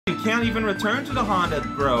You can't even return to the haunted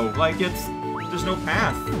grove. Like, there's no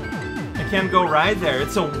path. I can't go right there.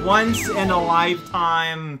 It's a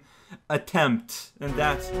once-in-a-lifetime attempt. And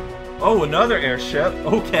that's... Oh, another airship.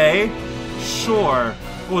 Okay. Sure.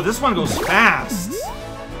 Oh, this one goes fast.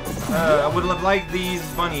 I would have liked these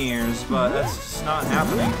bunny ears, but that's just not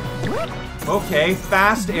happening. Okay,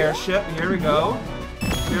 fast airship. Here we go.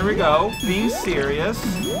 Here we go. Being serious.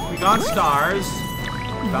 We got stars.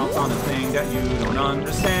 Bounce on a thing that you don't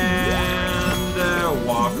understand.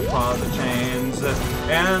 Walk across the chains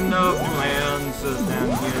and of new lands.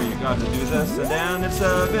 And here you got to do this, and then it's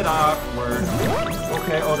a bit awkward.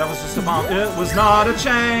 Okay, oh, that was just a bomb. It was not a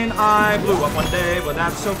chain. I blew up one day, but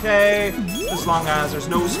that's okay. As long as there's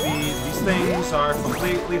no speed, these things are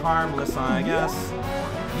completely harmless, I guess.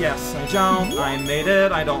 Yes, I jumped. I made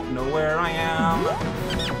it. I don't know where I am.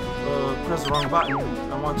 Press the wrong button.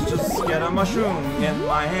 I want to just get a mushroom in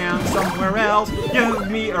my hand somewhere else. Give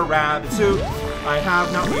me a rabbit suit. I have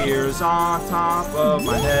no ears on top of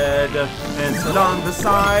my head and sit on the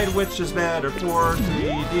side, which is better for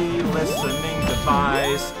 3D listening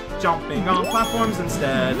device. Jumping on platforms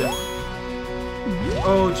instead.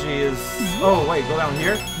 Oh jeez. Oh wait, go down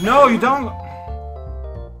here? No, you don't.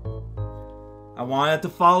 I wanted to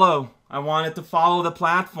follow. I wanted to follow the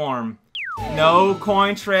platform. No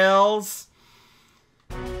coin trails.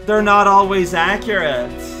 They're not always accurate.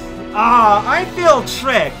 Ah, I feel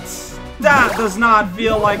tricked. That does not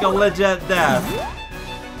feel like a legit death.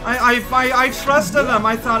 I trusted them.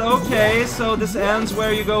 I thought, okay, so this ends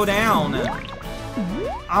where you go down.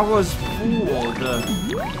 I was fooled.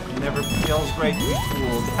 It never feels great to be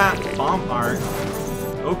fooled. That bomb art.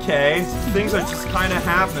 Okay, things are just kind of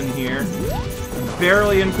happening here. I'm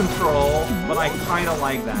barely in control, but I kind of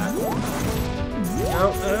like that.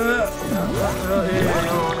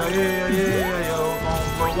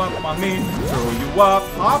 Blow up on me, throw you up,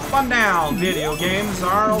 hop on down. Video games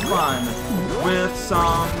are all fun, with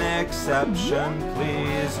some exception,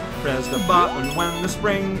 please. Press the button when the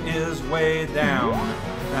spring is way down.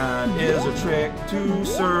 That is a trick to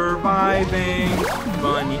surviving.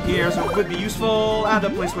 Bunny ears would be useful at a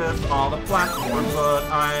place with all the platforms, but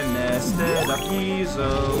I messed it up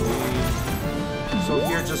easily. So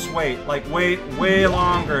here, just wait. Like, wait way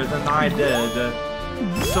longer than I did.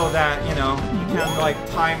 So that, you know, you can, like,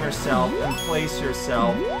 time yourself and place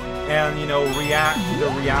yourself and, you know, react to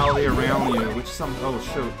the reality around you, which some... Oh,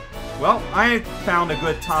 shoot. Well, I found a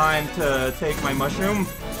good time to take my mushroom.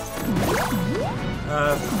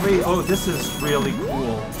 Wait, oh, this is really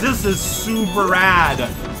cool. This is super rad.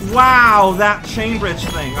 Wow, that chain bridge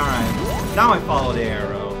thing. Alright, now I follow the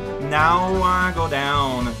arrow. Now I go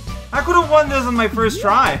down. I could have won this on my first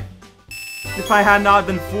try. If I had not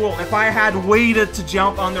been fooled. If I had waited to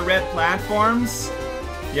jump on the red platforms.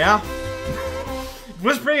 Yeah. It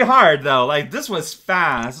was pretty hard, though. Like, this was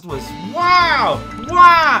fast. It was... Wow!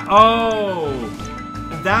 Wow! Oh!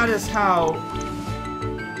 That is how...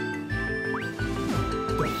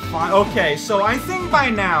 Okay, so I think by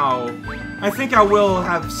now, I think I will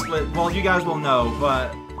have split. Well, you guys will know,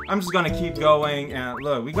 but I'm just gonna keep going. And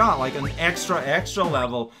look, we got like an extra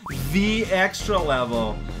level, the extra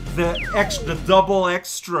level, the double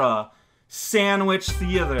extra sandwich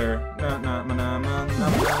theater.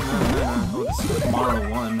 Oh, this is tomorrow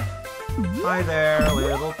one. Hi there,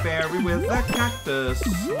 little fairy with a cactus.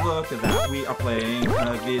 Look at that, we are playing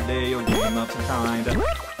a video game of some kind.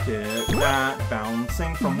 Get that,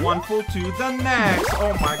 bouncing from one foot to the next.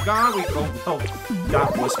 Oh my god, oh,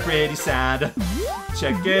 that was pretty sad.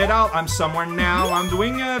 Check it out, I'm somewhere now, I'm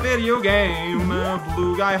doing a video game.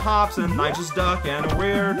 Blue guy hops and I just duck and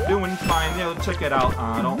we're doing fine. Yo, check it out,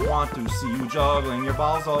 I don't want to see you juggling your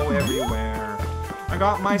balls all everywhere. I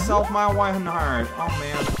got myself my one heart. Oh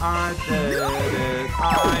man, I did it.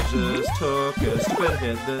 I just took a stupid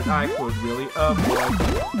hit that I could really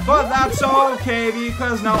avoid. But that's okay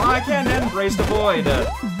because now I can embrace the void.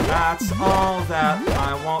 That's all that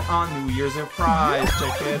I want on New Year's Eve prize.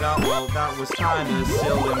 Check it out. Well, that was kinda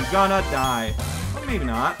silly. I'm gonna die. Or maybe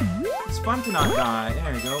not. It's fun to not die.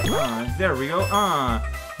 There we go. There we go.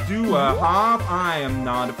 Do a hop. I am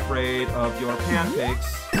not afraid of your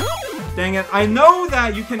pancakes. Dang it. I know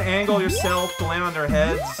that you can angle yourself to land on their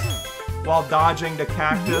heads while dodging the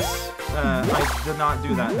cactus. I did not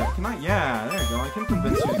do that. Can I? Yeah, there you go. I can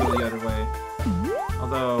convince you to go the other way.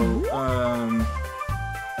 Although,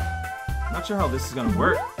 not sure how this is gonna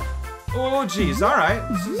work. Oh, jeez. Alright.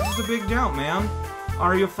 This is a big jump, man.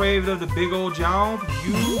 Are you afraid of the big old jump?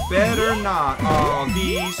 You better not. Oh,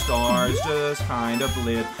 these stars just kind of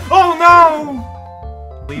lit. Oh,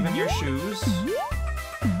 no! Believe in your shoes.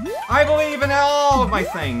 I believe in all of my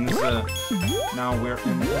things. Now we're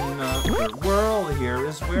in another world. Here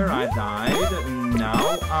is where I died. And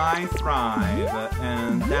now I thrive.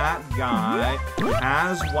 And that guy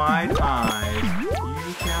has wide eyes.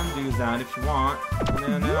 You can do that if you want.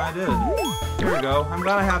 And then I did. Here we go. I'm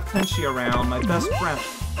glad I have Tenchi around, my best friend.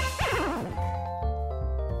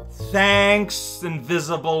 Thanks,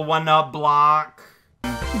 invisible one-up block.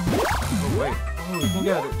 Oh, wait. Oh, you can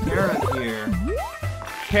get a carrot here.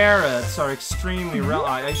 Carrots are extremely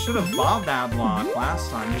I should have bought that block last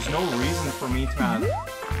time. There's no reason for me to have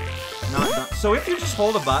not done. So if you just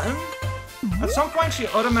hold a button, at some point she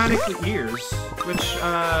automatically ears, which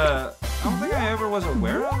I don't think I ever was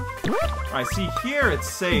aware of. Alright, see here it's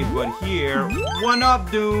safe, but here, one up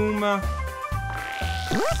Doom.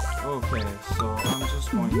 Okay, so I'm just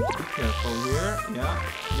going to be careful here.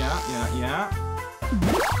 Yeah.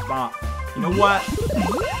 Bop. You know what?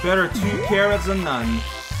 Better 2 carrots than none.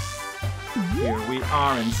 Here we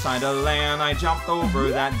are inside a land. I jumped over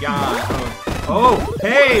that guy. Oh,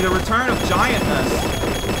 hey, the return of giantness.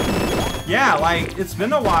 Yeah, like, it's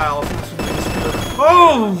been a while since we've been this.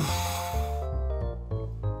 Oh!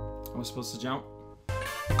 I was supposed to jump.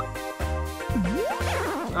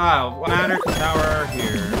 Oh, what matter? Because now we're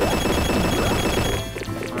here.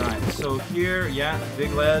 Alright, so here, yeah,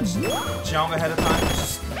 big ledge. Jump ahead of time.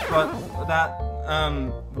 Just, but that,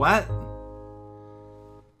 what?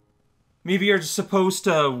 Maybe you're just supposed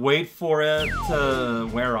to wait for it to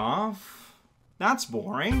wear off? That's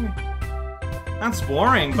boring. That's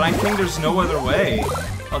boring, but I think there's no other way.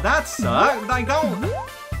 Oh, that sucks. I don't...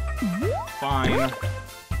 Fine.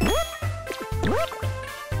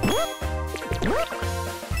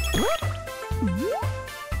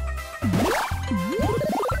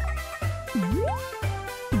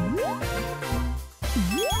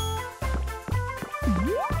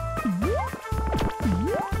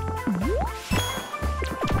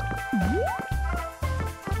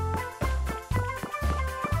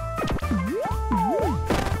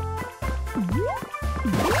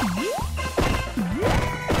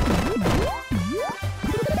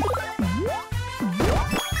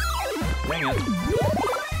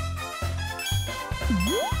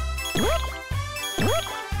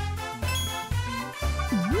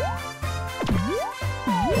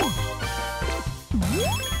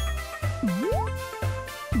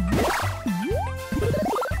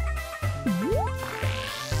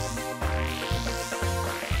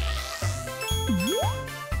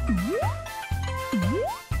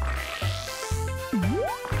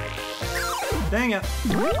 Dang it.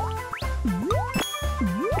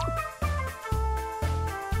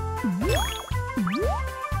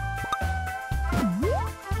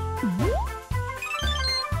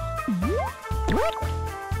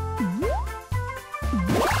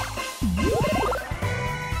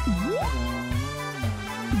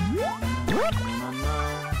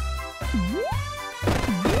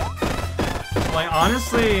 Like,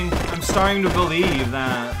 honestly, I'm starting to believe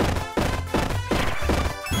that...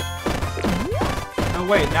 Oh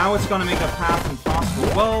wait, now it's gonna make a path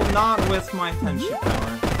impossible. Well, not with my Tenchi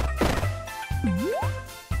power.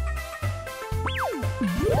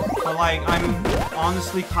 But like, I'm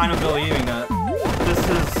honestly kind of believing that this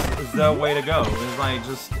is the way to go. Is like,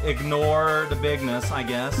 just ignore the bigness, I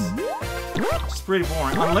guess. It's pretty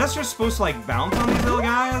boring. Unless you're supposed to like bounce on these little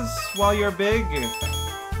guys while you're big.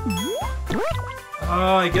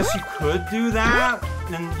 Oh, I guess you could do that,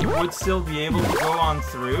 and you would still be able to go on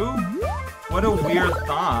through? What a weird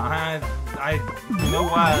thought. You know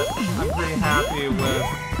what? I'm pretty happy with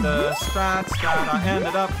the strats that I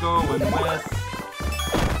ended up going with.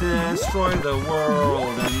 Destroy the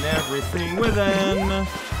world and everything within.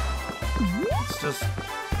 It's just...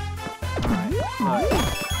 Alright, look.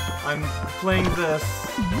 I'm playing this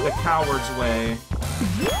the coward's way,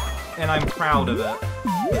 and I'm proud of it.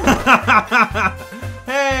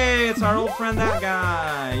 Hey, it's our old friend that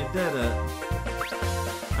guy. You did it.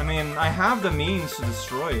 I mean, I have the means to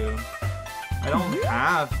destroy you. I don't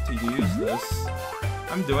have to use this.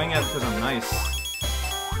 I'm doing it because I'm nice.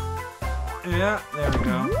 Yeah, there we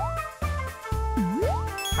go.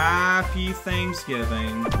 Happy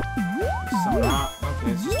Thanksgiving. Some not.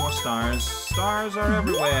 Okay, it's just more stars. Stars are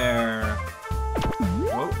everywhere.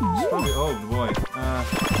 Whoa, it's probably... Oh, boy.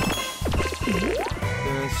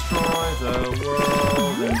 Destroy the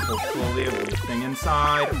world and fulfill everything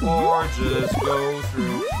inside, or just go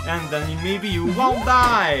through, and then maybe you won't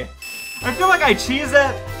die. I feel like I cheese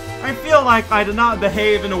it. I feel like I did not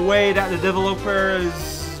behave in a way that the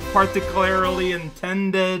developers particularly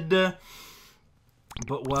intended.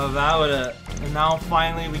 But without it, and now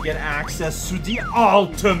finally we get access to the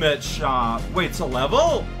ultimate shop. Wait, it's a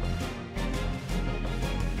level?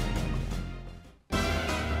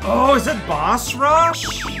 Oh, is it boss rush?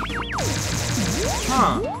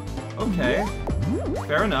 Huh. Okay.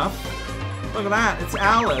 Fair enough. Look at that, it's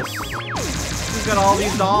Alice. She's got all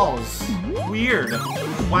these dolls. Weird.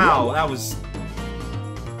 Wow, that was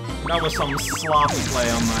some sloppy play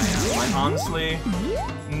on my end. Like, honestly,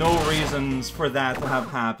 no reasons for that to have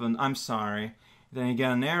happened. I'm sorry. Then you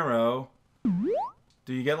get an arrow.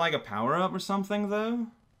 Do you get like a power-up or something, though?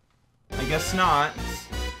 I guess not.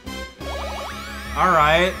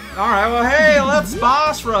 Alright, well hey, let's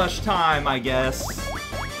boss rush time, I guess.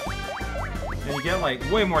 And you get like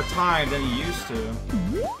way more time than you used to.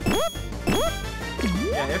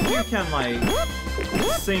 Yeah, if you can like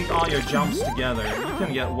sync all your jumps together, you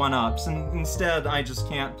can get 1-ups, and instead I just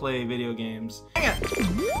can't play video games. Dang it!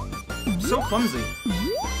 I'm so clumsy.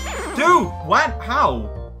 Dude, what? How?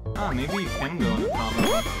 Ah, maybe you can go in the top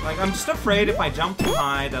level. Like, I'm just afraid if I jump too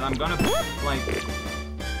high that I'm gonna, like...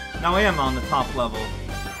 Now I am on the top level.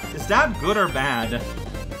 Is that good or bad?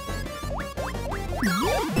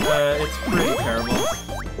 It's pretty terrible.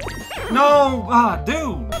 No! Ah,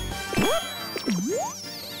 dude!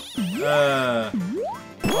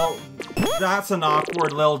 Well, that's an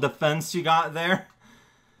awkward little defense you got there.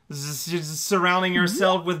 You're just surrounding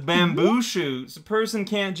yourself with bamboo shoots. A person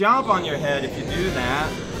can't jump on your head if you do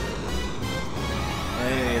that.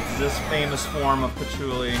 Hey, it's this famous form of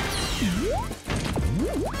patchouli.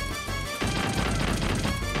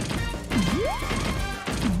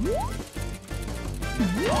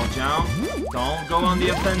 Tall jump. Don't go on the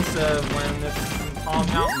offensive when it's in tall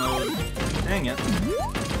jump mode. Dang it.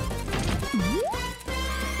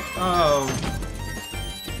 Oh.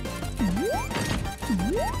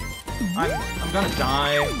 I'm gonna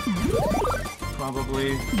die.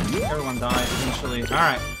 Probably. Everyone dies eventually.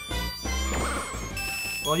 Alright.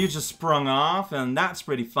 Well, you just sprung off, and that's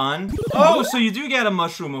pretty fun. Oh, so you do get a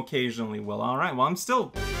mushroom occasionally. Well, alright. Well, I'm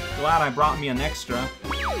still glad I brought me an extra.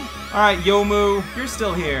 Alright, Yomu, you're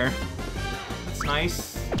still here. That's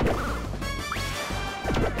nice. I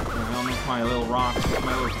don't think my little rocks,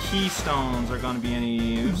 my little keystones are gonna be any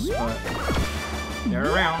use, but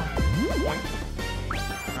they're around. Boink.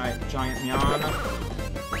 Alright, giant yawn.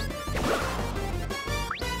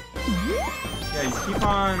 Yeah, you keep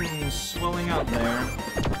on swelling up there,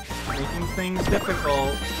 making things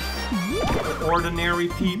difficult for ordinary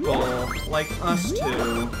people like us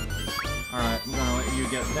two. Alright, I'm gonna let you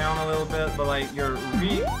get down a little bit, but like, you're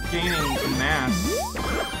regaining mass.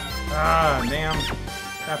 Ah, damn.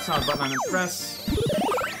 That's not a button I'm impressed.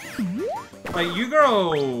 Like, you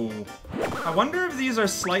grow... I wonder if these are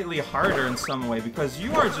slightly harder in some way, because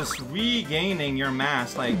you are just regaining your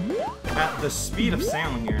mass, like, at the speed of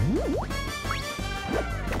sound here.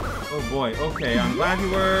 Oh boy, okay, I'm glad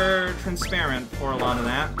you were transparent for a lot of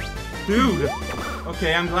that. Dude!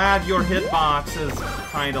 Okay, I'm glad your hitbox is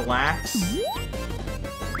kinda lax.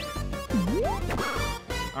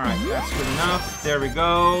 Alright, that's good enough. There we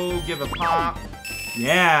go. Give a pop.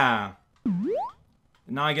 Yeah!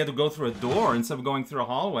 Now I get to go through a door instead of going through a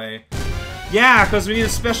hallway. Yeah, because we need a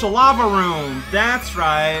special lava room! That's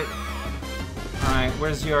right! Alright,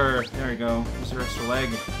 where's your... There we go. Where's your extra leg?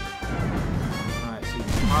 Alright, so you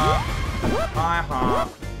can hop. I hop.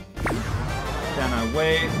 Then I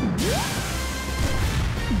wait.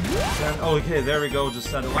 Then, oh, okay, there we go.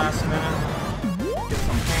 Just at the last minute. Get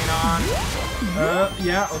some paint on.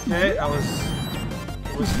 Yeah, okay. That was...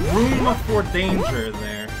 There was room for danger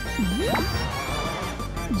there.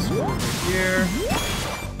 Just go over here.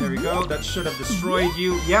 There we go. That should have destroyed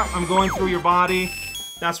you. Yep, I'm going through your body.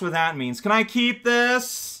 That's what that means. Can I keep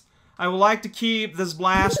this? I would like to keep this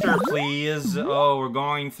blaster, please. Oh, we're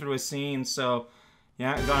going through a scene, so...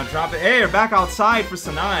 Yeah, I'm gonna drop it. Hey, we're back outside for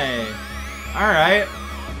Sanae. Alright.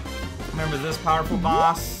 Remember this powerful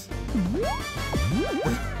boss?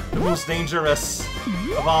 The most dangerous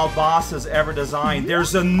of all bosses ever designed.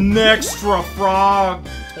 There's an extra frog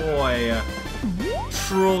toy.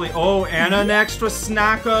 Truly. Oh, and an extra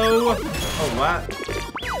snacko. Oh,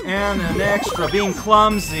 what? And an extra being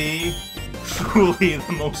clumsy. Truly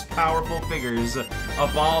the most powerful figures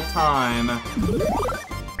of all time.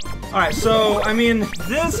 Alright, so, I mean,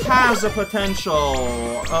 this has a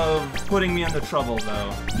potential of putting me into trouble,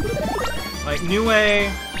 though. Like, Nue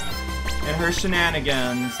and her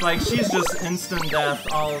shenanigans, like, she's just instant death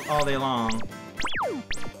all day long.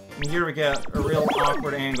 And here we get a real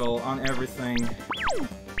awkward angle on everything.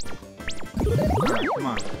 Alright, come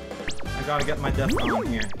on. I gotta get my death on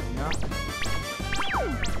here. Yeah?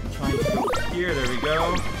 I'm trying to go here, there we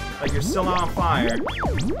go. Like, you're still on fire.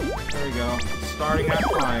 There we go. Starting at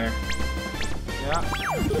fire. Yeah,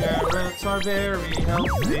 carrots are very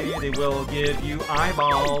healthy. They will give you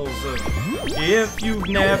eyeballs. If you've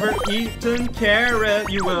never eaten carrot,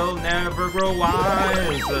 you will never grow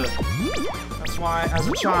wise. That's why, as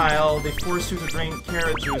a child, they force you to drink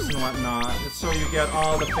carrot juice and whatnot. It's so you get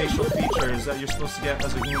all the facial features that you're supposed to get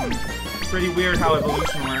as a human. Pretty weird how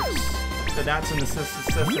evolution works. But that's a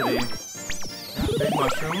necessity. Yeah, big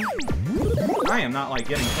mushroom. I am not, like,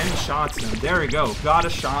 getting any shots in. There we go. Got a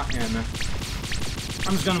shot in.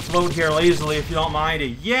 I'm just gonna float here lazily if you don't mind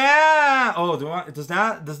it. Yeah! Oh,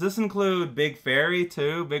 does this include Big Fairy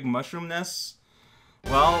too? Big Mushroomness?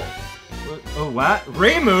 Well, oh, what?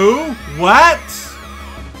 Reimu? What?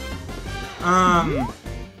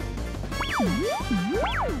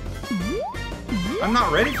 I'm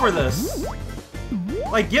not ready for this.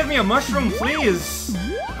 Like, give me a mushroom, please.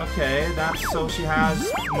 Okay, that's so she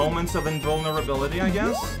has moments of invulnerability, I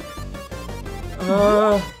guess.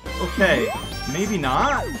 Okay. Maybe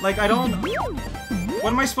not? Like, I don't...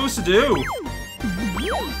 What am I supposed to do?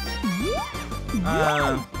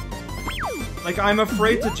 Like, I'm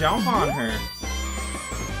afraid to jump on her.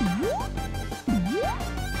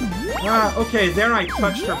 Okay, there I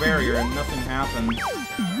touched her barrier and nothing happened.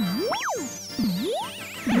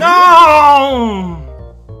 No!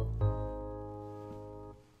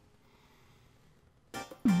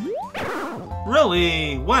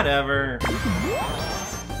 Really? Whatever.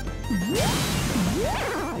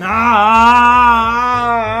 Ah!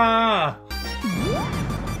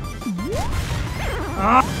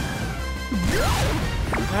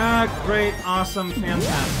 Ah, great, awesome,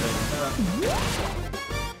 fantastic.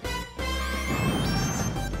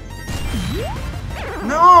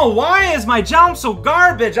 No, why is my jump so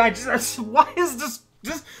garbage? Why is this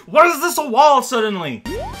a wall suddenly?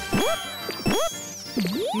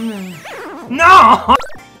 No!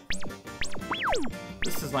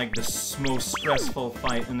 This is like the most stressful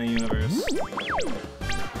fight in the universe.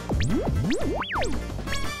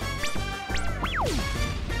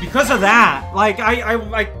 Because of that, like,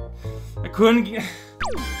 I couldn't get...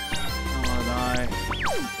 I wanna die.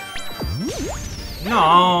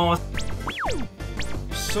 No!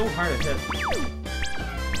 You're so hard to hit.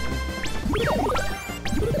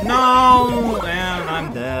 No! And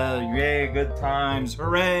I'm dead. Yay, good times.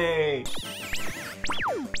 Hooray!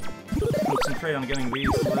 Concentrate on getting these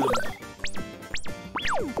to live.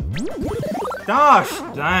 Gosh,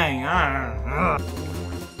 dang.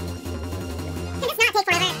 Can this not take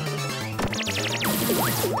forever?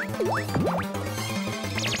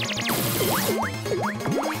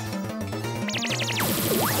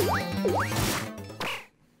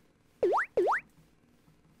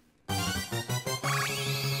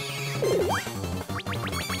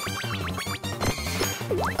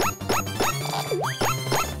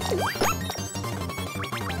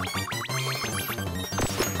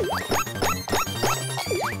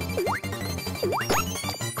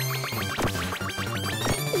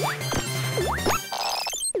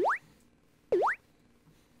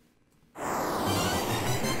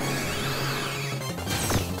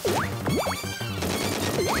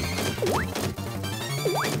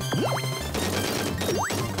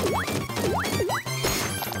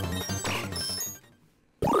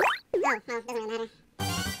 Oh, well, doesn't really matter.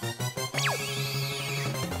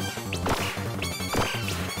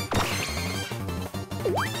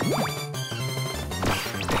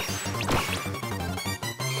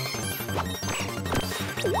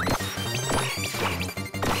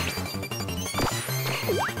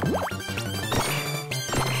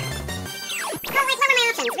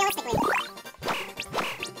 Realistically.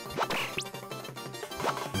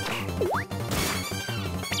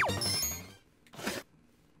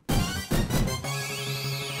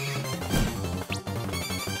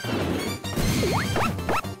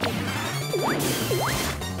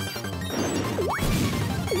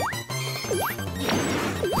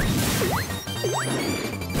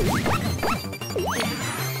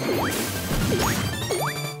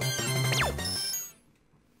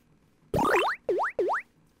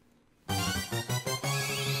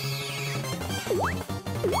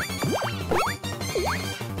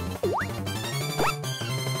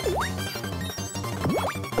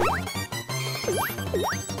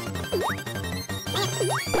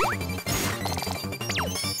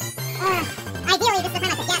 Ideally, this is the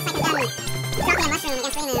time I could guess I could dropping a mushroom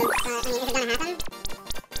against Reimu. I mean, is it gonna happen?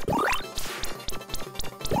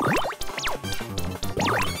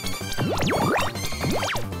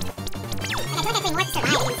 Like, I feel like I play more to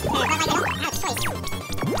survive against her, but like, I don't have a choice.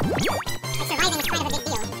 Like, surviving is kind of a big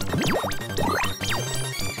deal.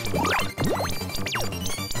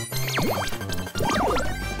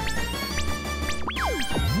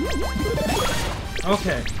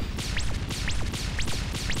 Okay.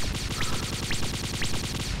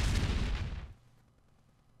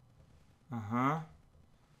 Uh-huh.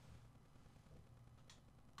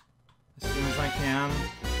 As soon as I can.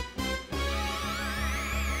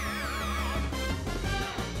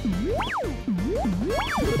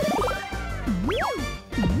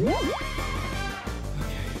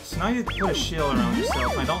 Okay, so now you put a shield around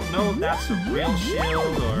yourself. I don't know if that's a real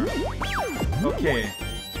shield or... Okay.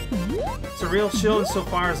 It's a real shield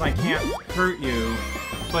insofar as I can't hurt you,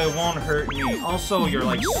 but it won't hurt me. Also, you're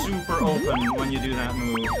like super open when you do that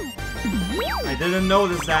move. I didn't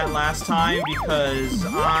notice that last time because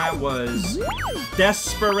I was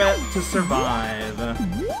desperate to survive. And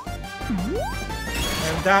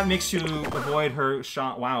that makes you avoid her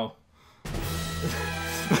shot. Wow.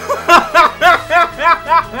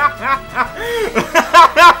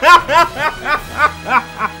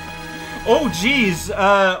 Oh, jeez.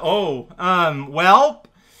 Well,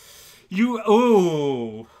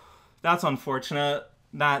 ooh. That's unfortunate.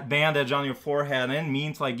 That bandage on your forehead. I didn't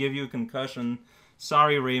mean to, like, give you a concussion.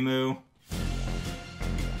 Sorry, Reimu.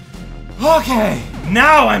 Okay,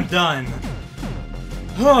 now I'm done.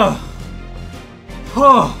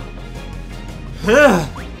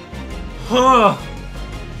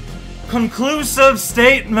 Conclusive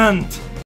statement.